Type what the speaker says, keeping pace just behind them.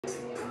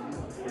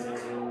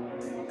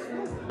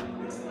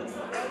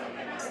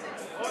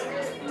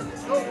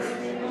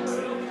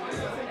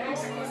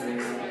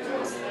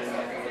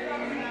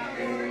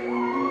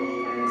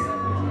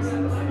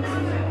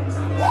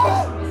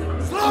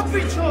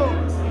Zlopičo!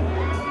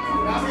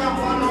 Dámy a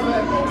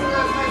pánové,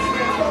 poprvé v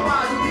Mezině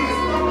Tomáš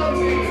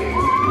Novotný.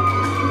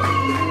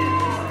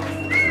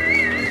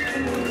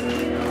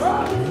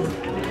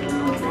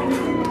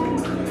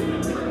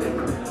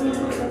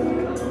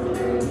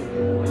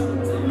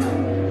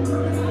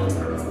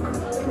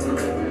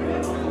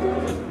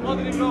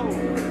 Modrý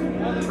nohu.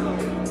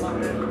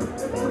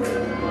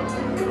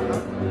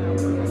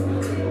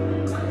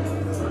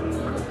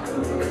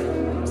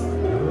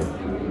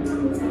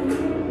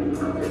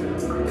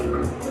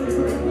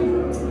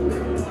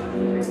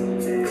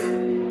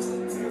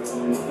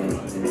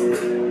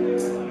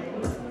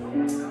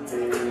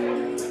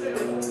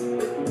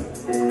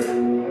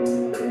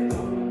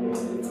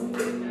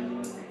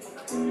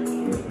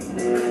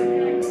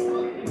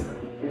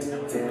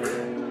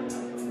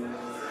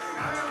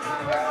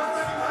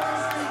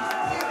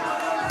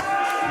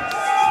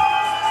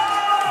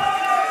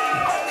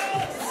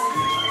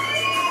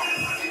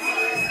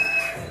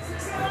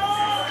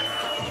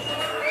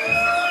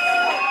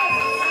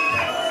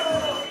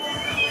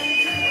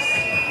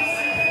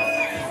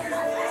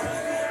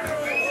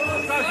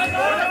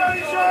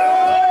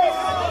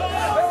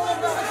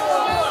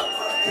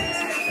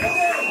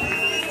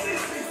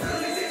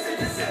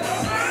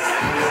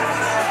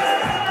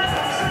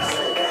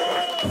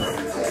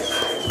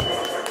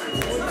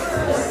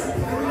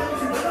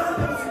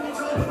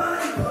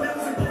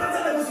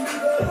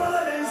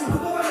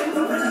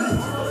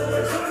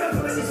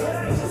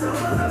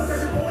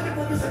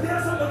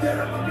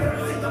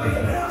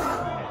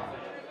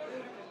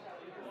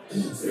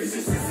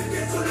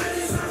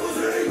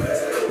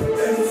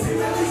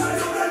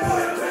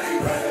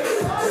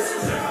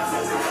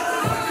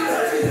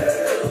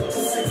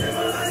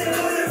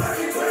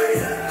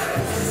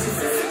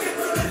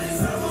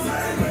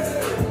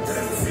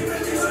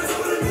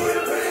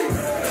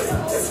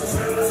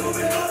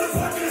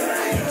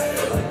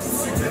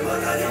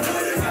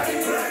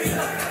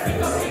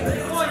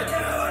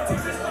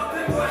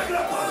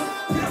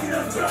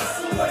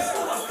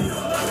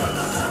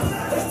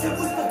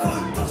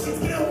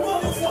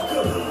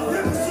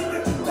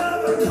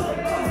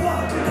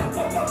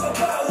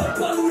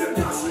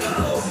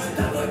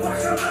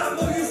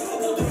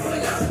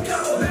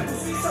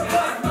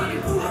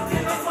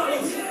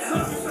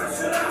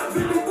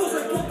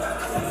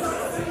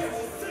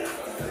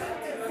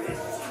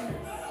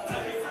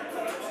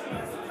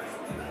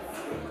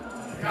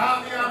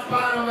 Dámy a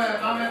pánové,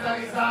 máme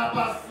tady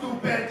zápas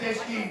super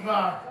těžkých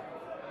vah.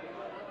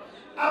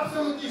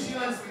 Absolutní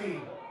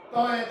šílenství.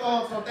 To je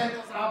to, co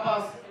tento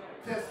zápas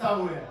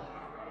představuje.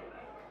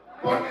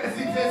 Pojďme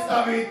si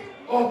představit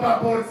oba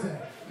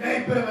borce.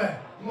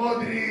 Nejprve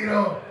modrý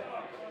rok.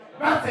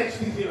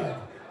 24 let,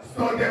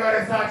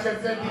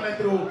 196 cm,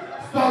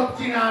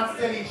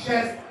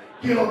 113,6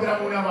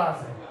 kg na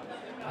váze.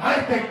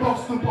 High-tech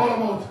Boxu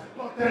Olomouc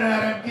pod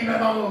trenérem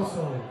Timem.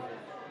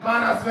 Má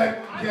na svém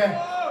že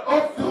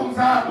 8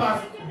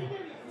 zápasů,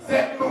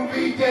 7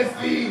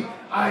 vítězství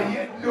a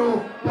 1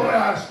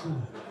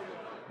 porážku.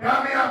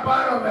 Dámy a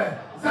pánové,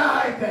 za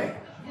high-tech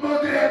v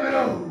modrém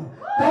rohu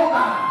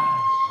Tomáš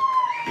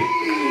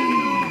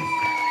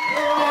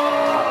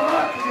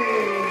Novotný.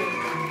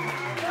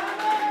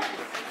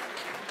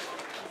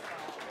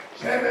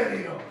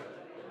 Červený rok,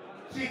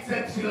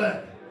 33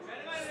 let,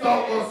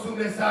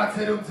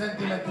 187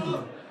 cm,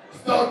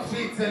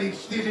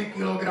 103,4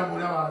 kg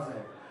na váze.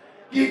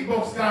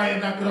 Kickboxská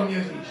jedna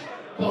Kroměříž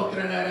pod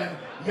trenérem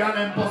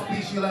Janem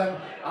Pospíšilem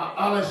a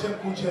Alešem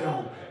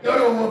Kučerou. Do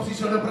rohu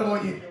přišel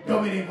doprovodit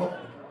Novotný.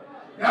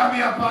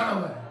 Dámy a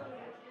pánové,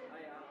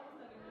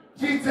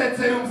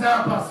 37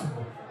 zápasů,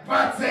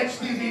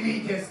 24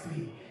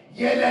 vítězství,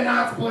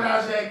 11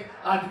 porážek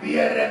a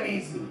 2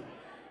 remízy.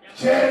 V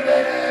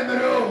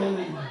červeném rohu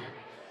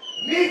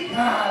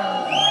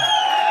Michal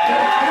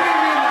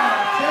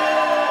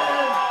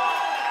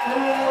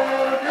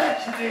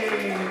Konečný.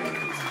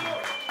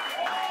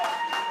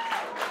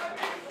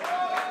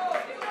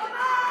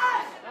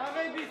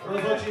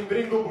 Rozhodčím v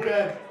ringu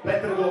bude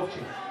Petr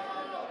Lovčík.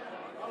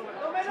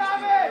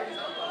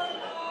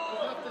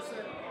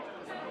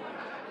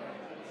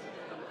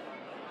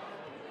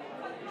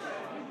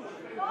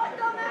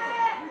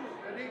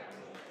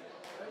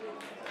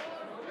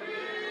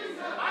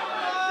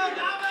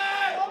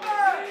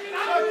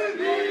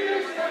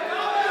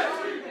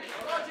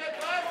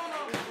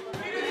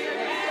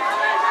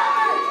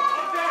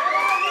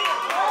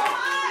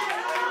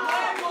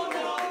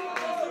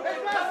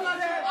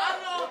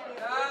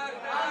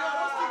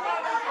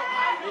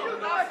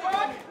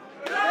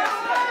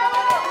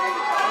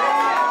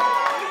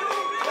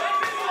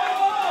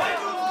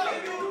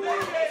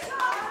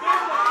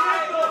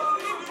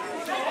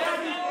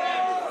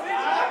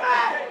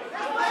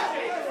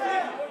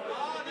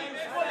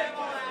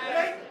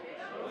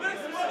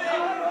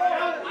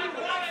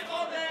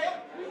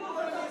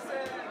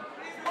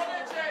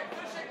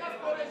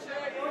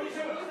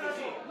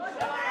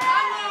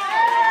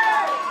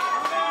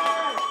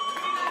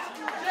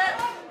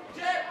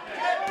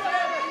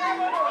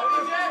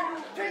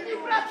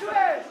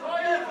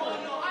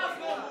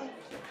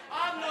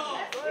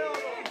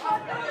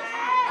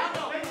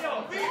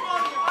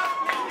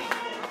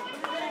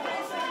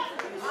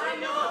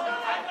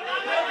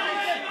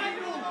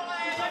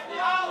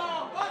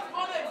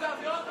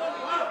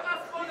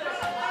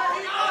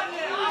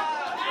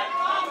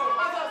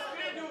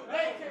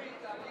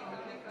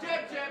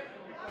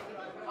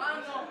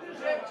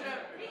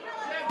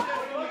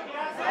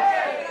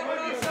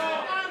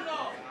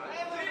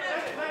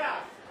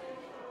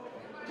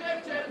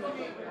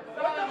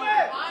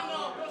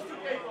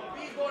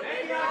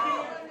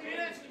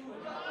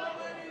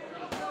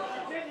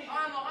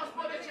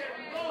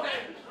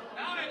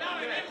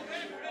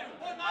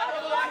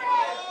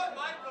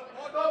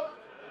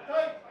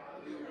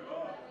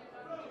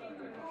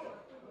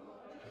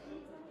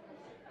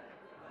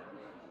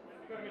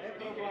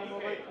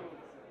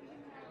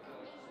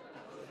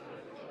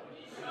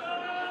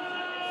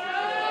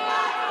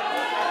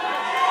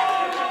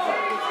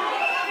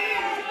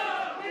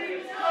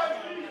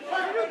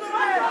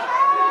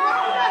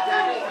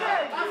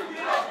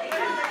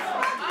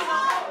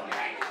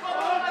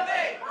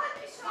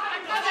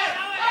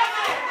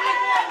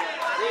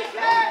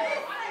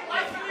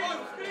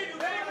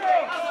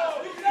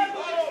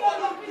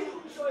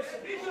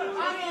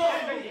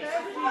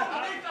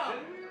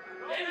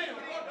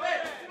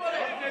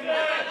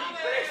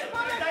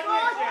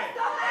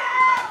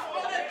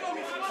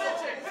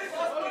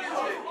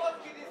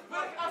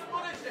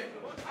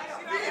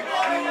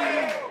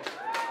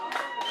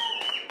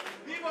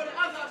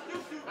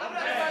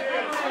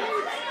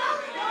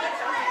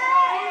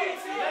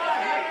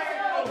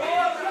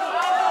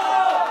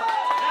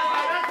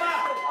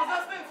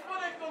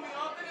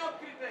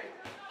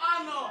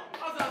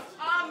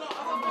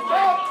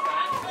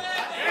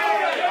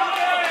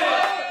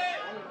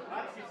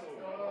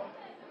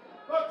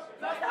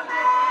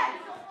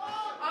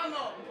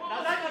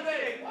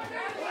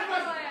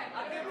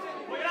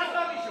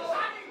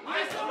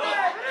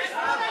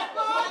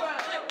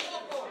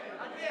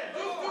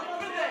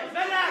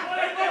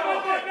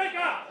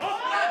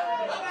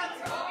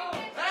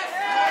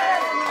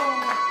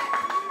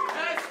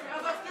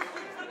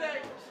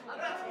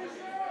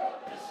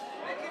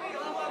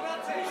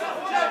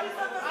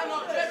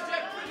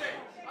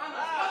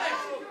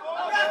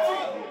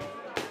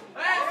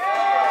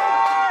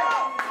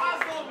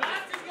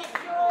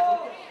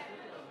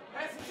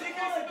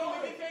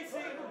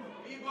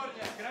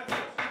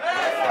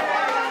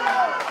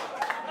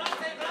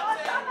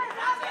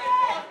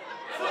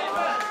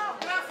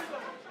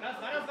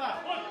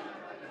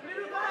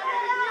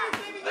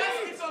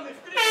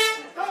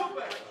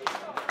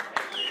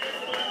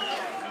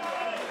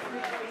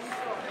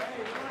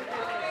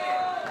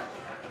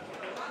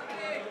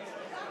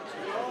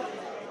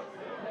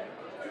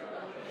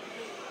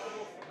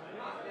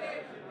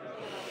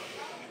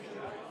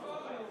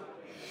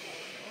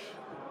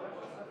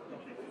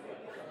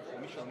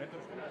 Ticho,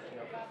 netočte na střih.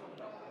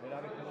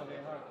 Nedávej tohle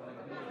věhák, ale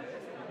nebudete,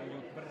 je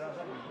to tvrdá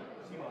zadní,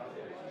 přímá,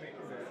 přímý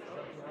úder,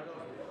 zadní hák.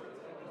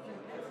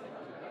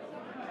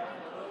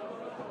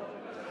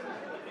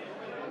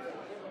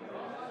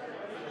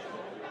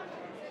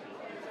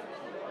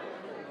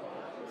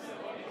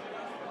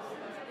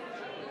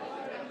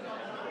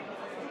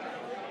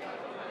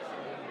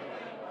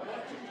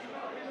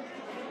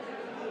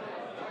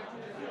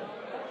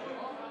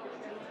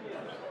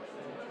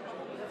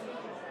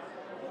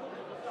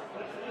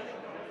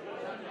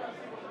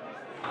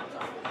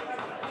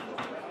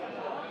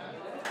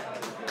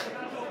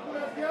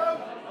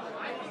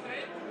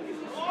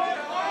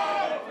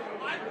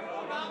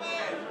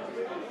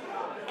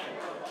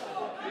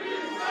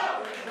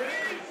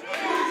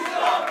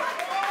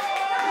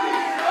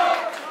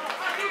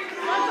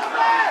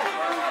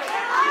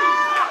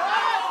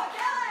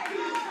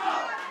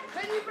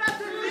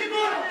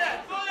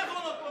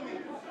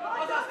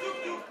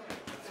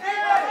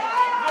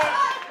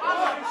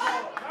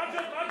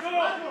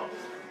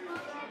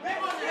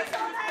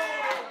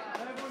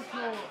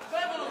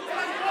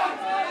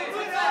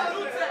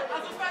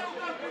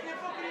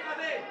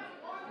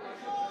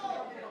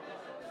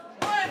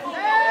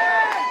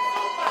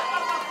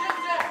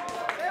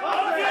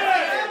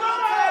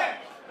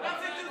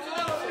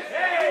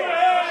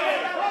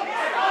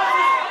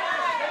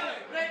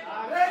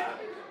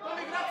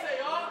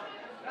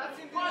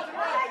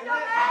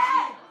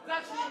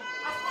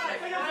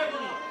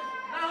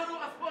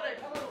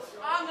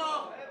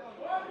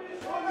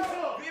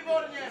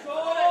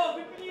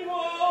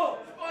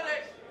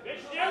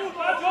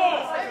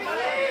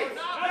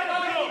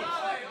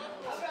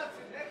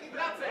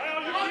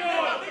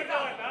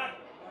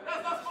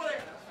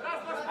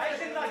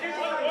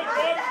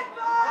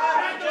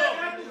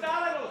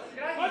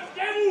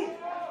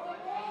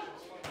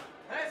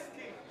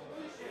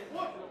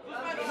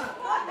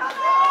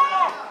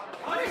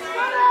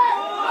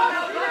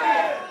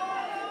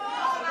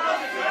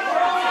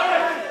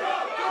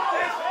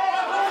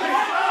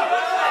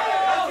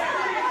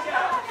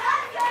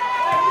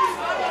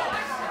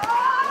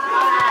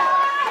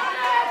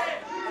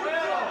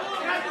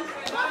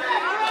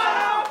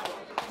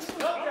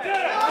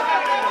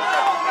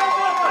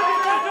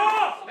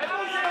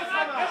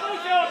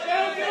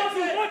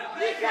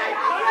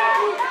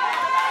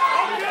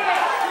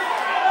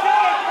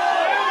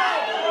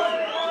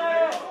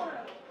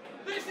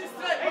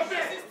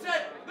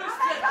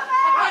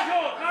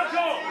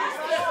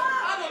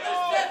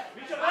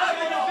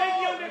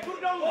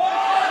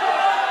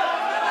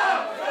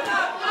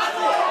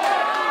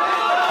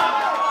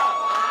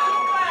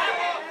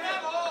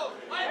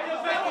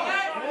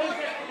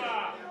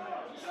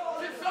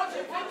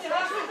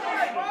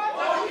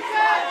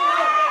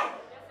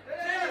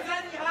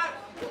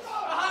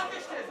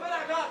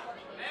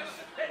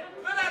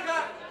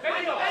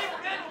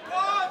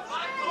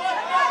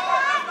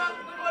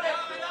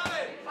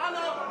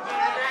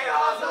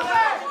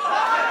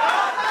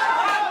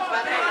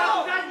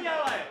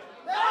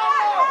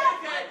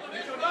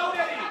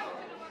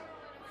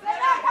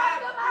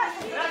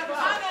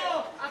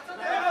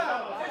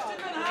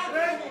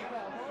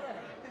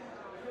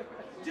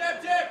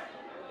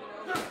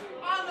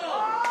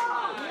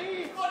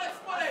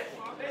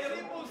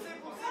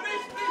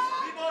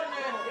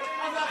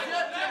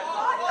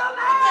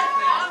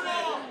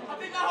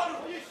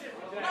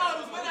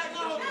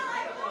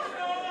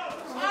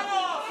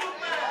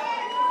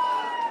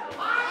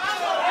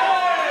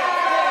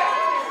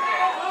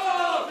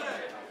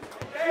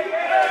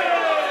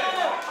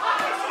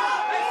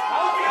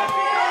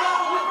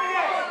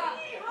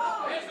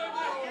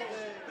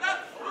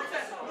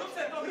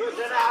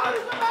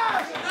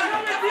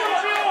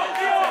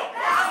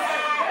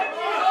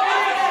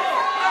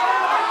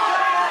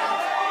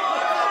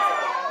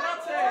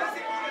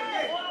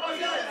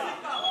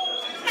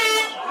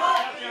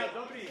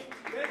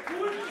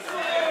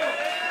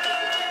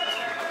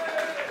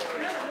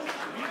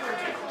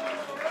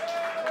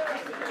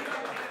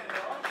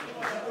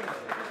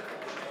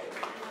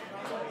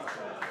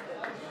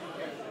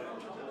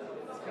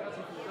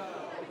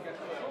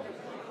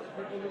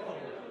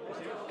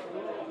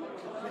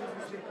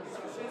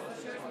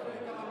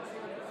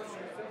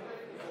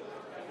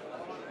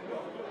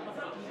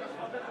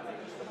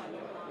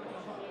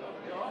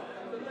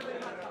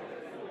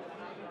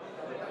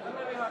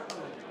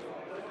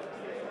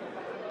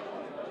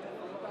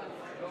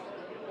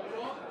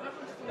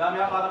 Dámy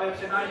a pánové,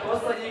 před námi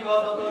poslední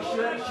gól tohoto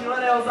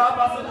šíleného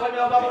zápasu.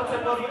 Pojďme oba borce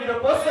pozvít do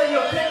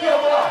posledního třetího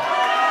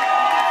kola.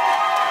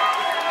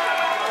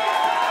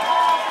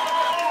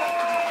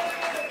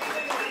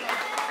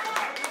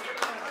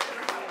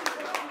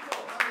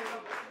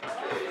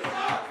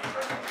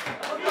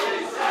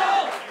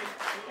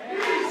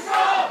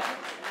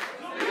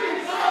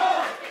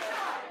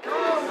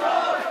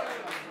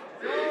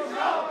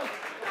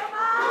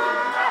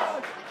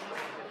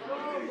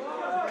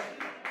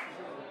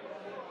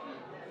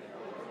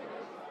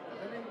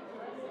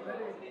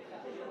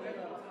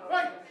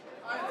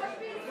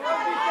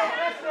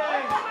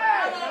 Hey!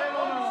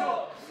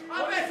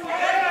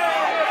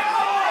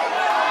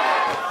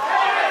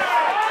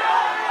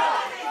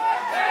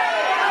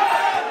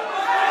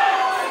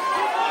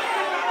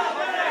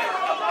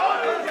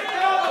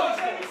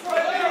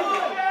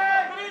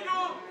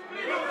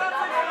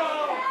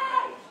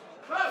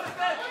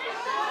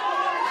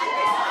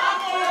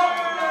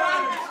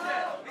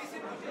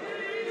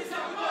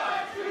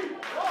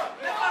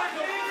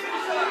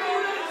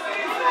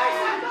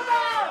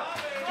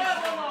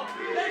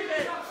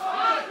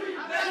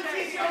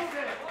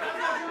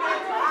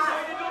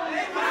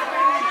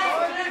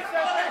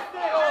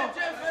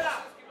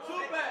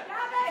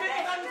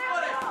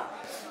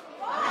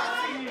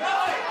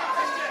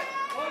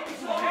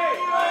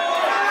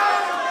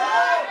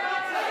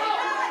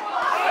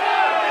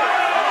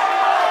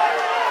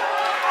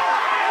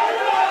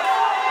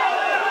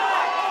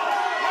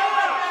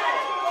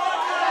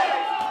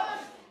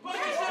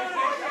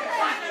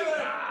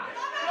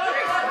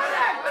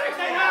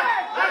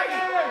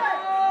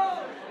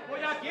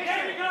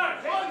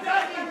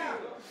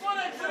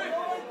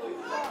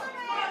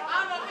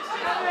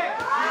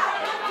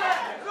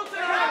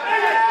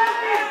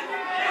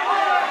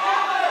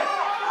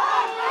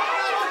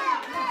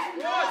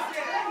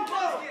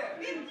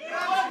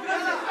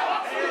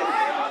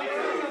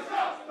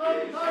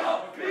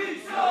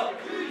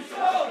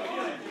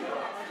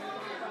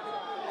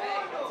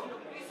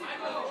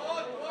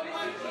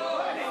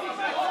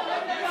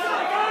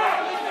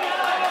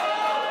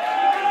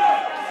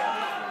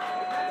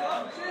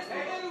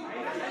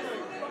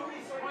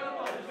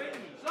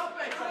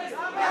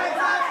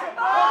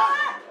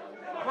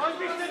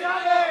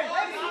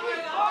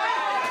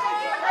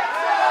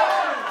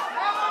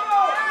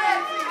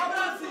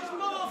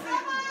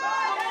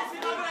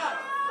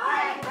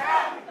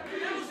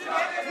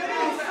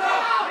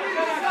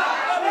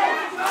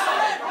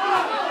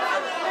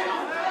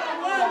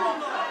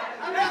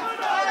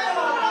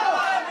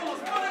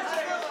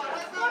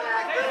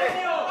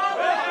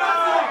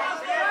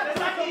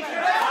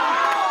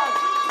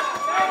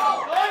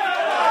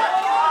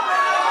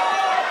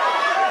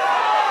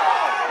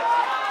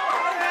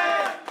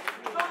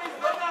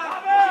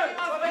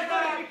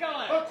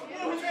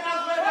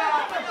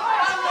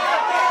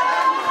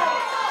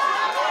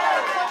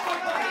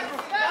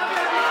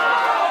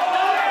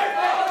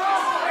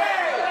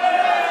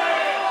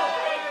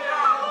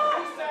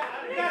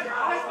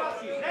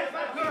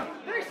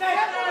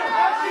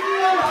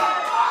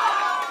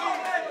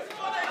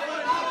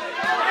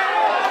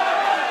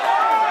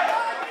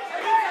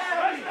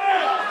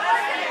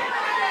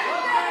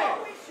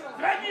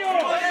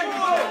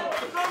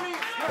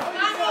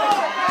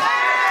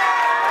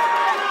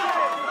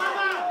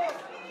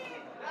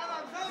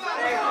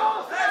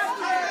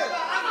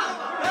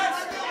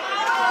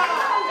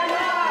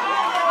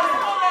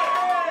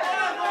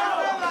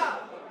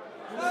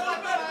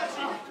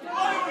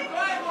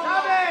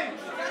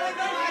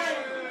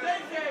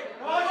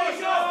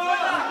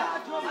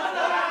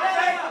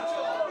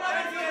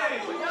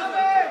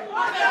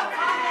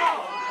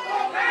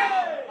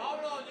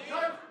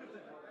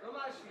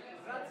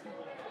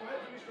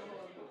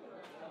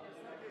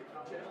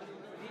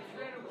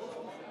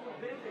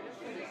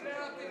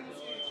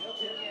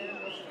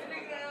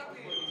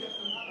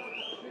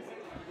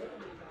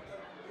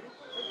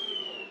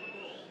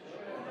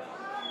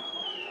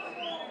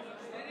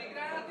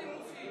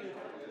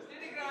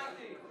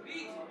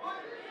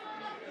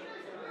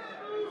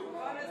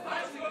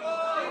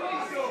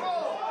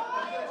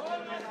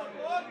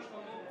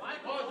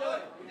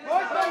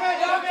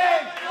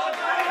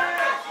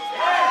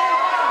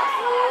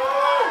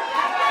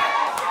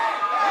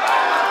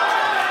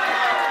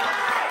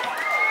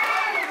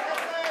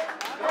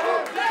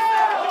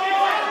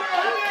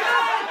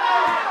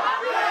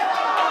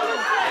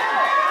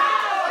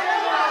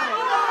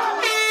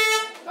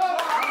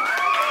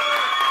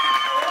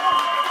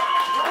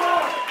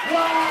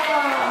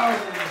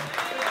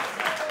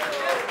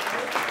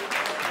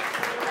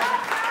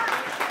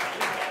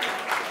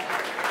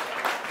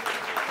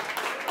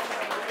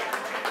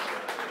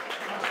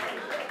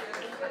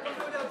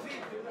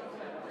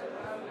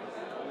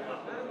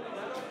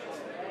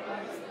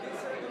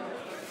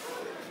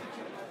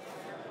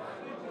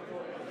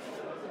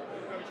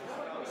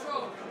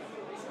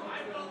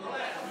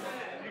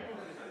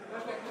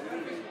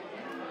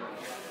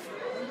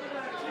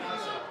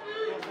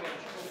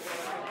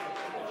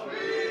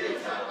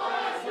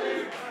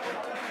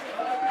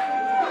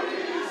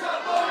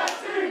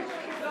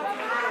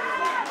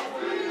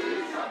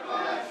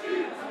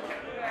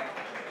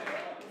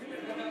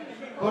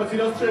 si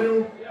do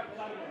středu.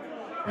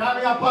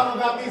 Dámy a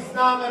pánové, my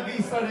známe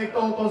výsledek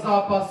tohoto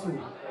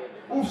zápasu.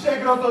 U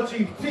všech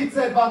rozhodčích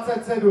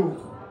 30-27.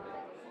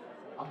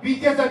 A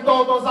vítězem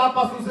tohoto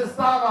zápasu se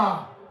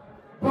stává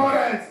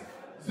borec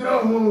z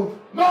rohu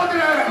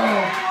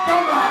modrého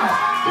Tomáš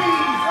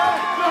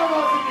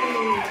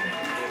Novotný.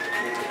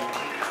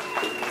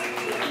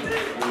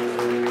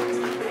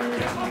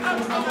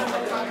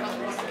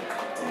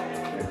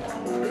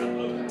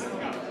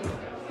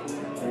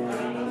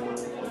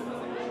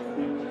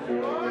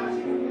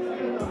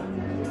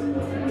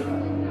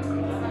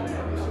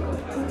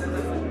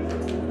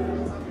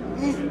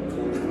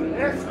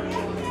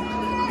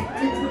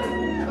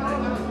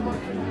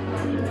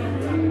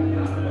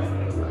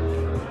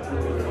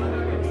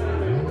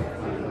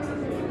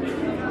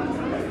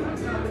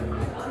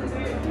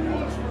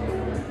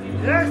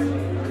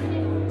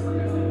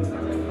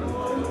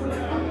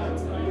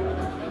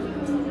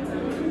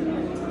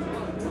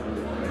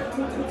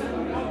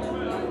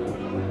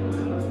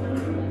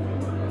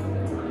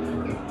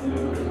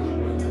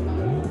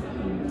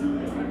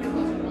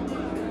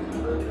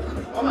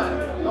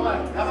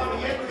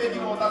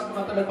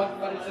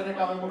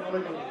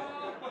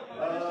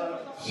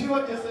 V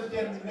životě jsem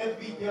tě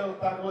neviděl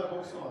takhle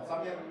boxovat. Za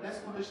mě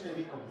neskutečný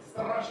výkon,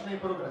 strašný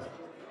progres.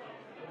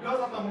 Kdo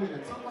za to může?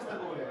 Co to s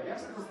tebou je? Jak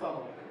se to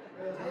stalo?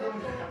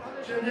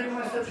 Že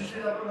někdo jste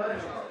přišli za prvé.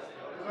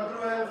 Za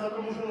druhé za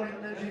to můžu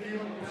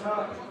nejdřív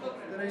Boxa,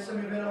 který se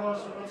mi věnoval 100%.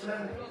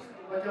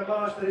 Paťa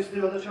Bála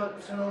 400 od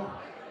začátku se mnou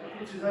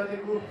kluci za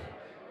děku.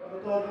 A do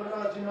toho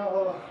dobrá dřina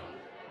hlava.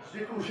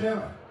 Děkuju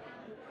všem.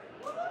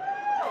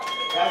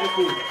 Já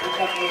děkuju.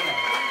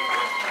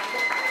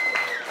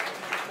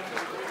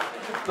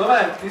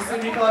 Tome, ty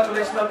jsi Michala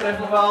Konečného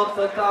trefoval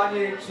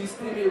totálně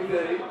čistými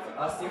údery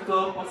a s tím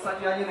to v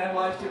podstatě ani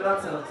nehla ještě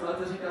vracel. Co na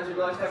to říkáš, že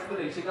byl až tak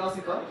tvrdý? Čekal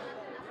si to?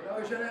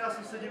 Já ne, já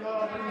jsem se díval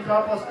na první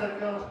zápas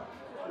Terkel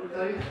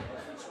tady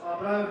a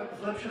právě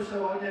zlepšil se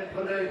hodně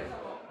tvrdý,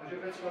 takže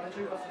Pečka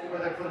nečekal se, že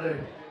bude tak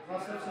tvrdý. Na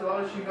srdce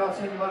válečníka a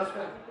cením a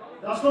respekt.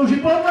 Zaslouží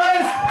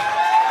potlesk!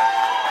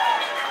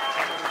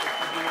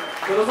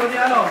 To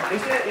rozhodně ano.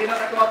 Ještě jedna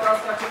taková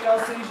otázka, čekal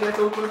jsi, že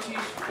to ukončíš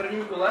v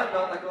prvním kole,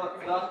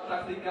 byla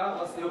taktika,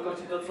 vlastně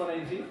ukončit to co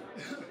nejdřív?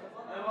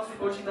 Nebo si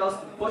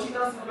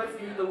počítal jsi vůbec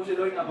tím, že to může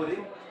dojít na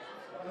body?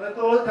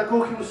 Tohle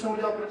takovou chybu jsem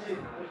udělal proti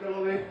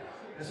Terkelovi,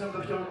 že jsem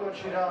to chtěl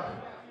ukončit a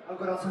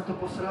akorát jsem to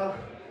posral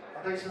a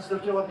tak jsem se to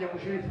chtěl hlavně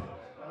užít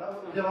a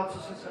udělat, co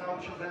jsem se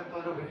naučil během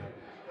té doby.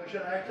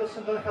 Takže nechtěl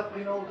jsem to nechat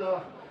plynout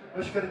a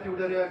veškeré ty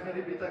údery, jak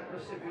měly být, tak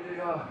prostě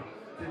byly a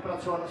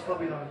vypracovat na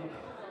slabinách.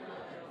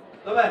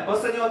 Dobře,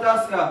 poslední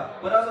otázka.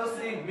 Porazil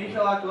jsi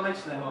Michala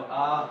Konečného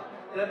a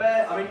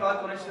tebe a Michala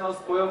Konečného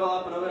spojovala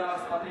prohra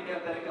s Patrikem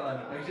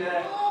Terkelem. Takže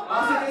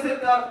mám se tě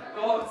zeptat,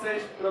 koho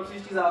chceš pro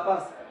příští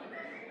zápas?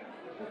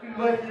 Pokud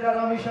bude ti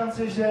dát mi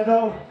šanci ještě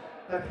jednou,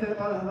 tak ty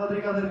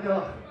Patrika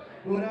Terkela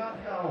budu rád,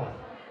 kámo.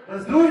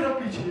 Lezdruj do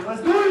píči,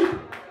 lezdruj!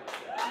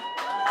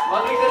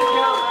 Patrik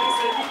Terkel, tady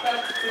sedí,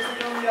 tak chceš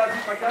si tomu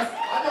vyjádřit pakas?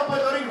 Aťo,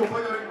 pojď do ringu,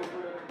 pojď do ringu.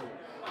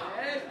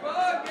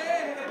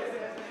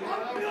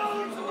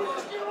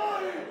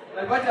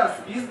 Tak Baťas,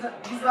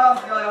 výzva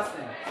zněla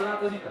jasně. Co na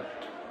to říkáš?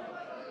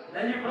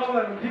 Není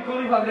problém,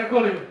 kdykoliv a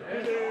kdekoliv.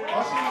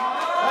 Hoši,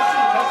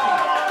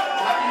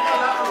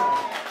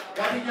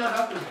 já bych měl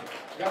datum.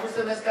 Já bych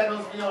se dneska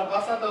jenom zmínil,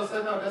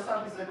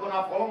 27.10. se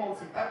koná v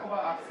Olomouci taková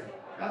akce.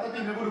 Já to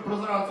teď nebudu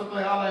prozorovat, co to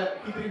je, ale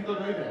chytrým to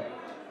dojde.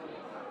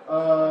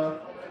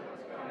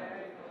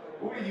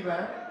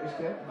 Uvidíme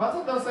ještě.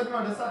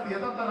 27.10. je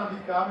tam ta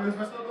nabídka, my už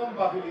jsme se o tom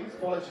bavili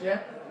společně,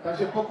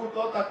 takže pokud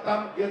to, tak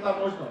tam je ta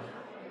možnost.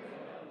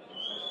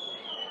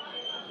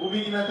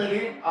 Uvidíme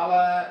tedy,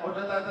 ale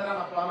odleta je teda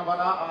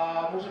naplánovaná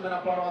a můžeme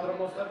naplánovat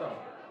rovnou s tebou.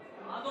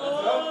 Ano!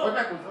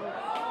 Pojďme kus.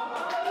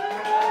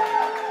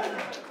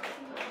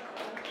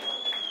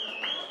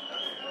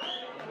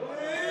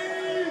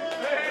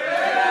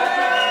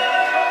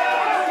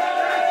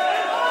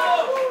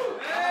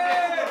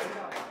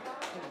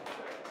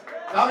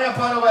 Dámy a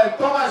pánové,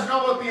 Tomáš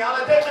Novotný, ale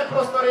dejme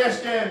prostor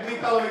ještě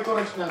Michalovi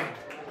Konečnému.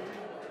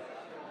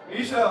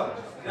 Míšo,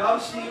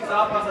 další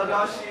zápas a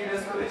další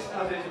neskutečná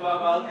řečbá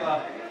válka.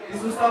 Ty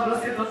jsi dostal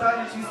prostě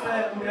totálně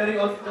čisté údery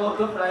od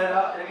tohoto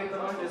frajera, jak je to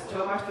možné, z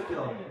čeho máš to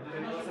kilo?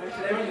 To jsem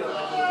ještě neviděl.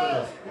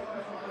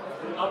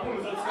 Na půl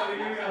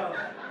zrcadlí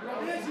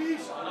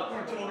a na půl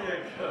člověk.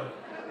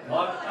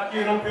 Má taky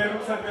jenom 2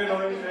 ruce, 2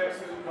 nohy, jak se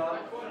říká.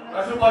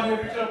 Každopádně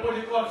bych chtěl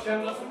poděkovat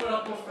všem za super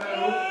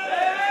atmosféru.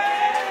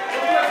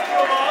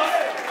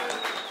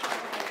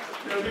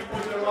 Chtěl bych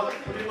poděkovat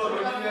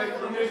rodině,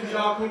 kromě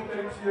žákům,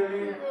 kteří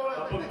přijeli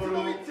na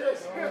podporu.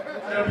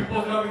 Chtěl bych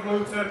pozdravit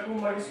moju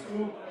dcerku,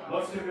 Marisku,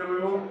 vlastně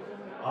miluju.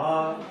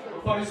 A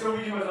doufám, že se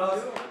uvidíme zás.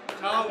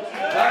 Čau.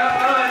 Dámy a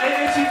pánové,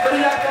 největší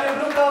tvrdák tady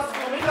v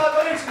Brutálsku, Michal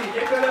Konečný,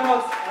 děkujeme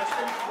moc.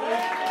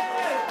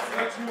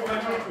 Srdečnou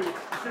venčovku.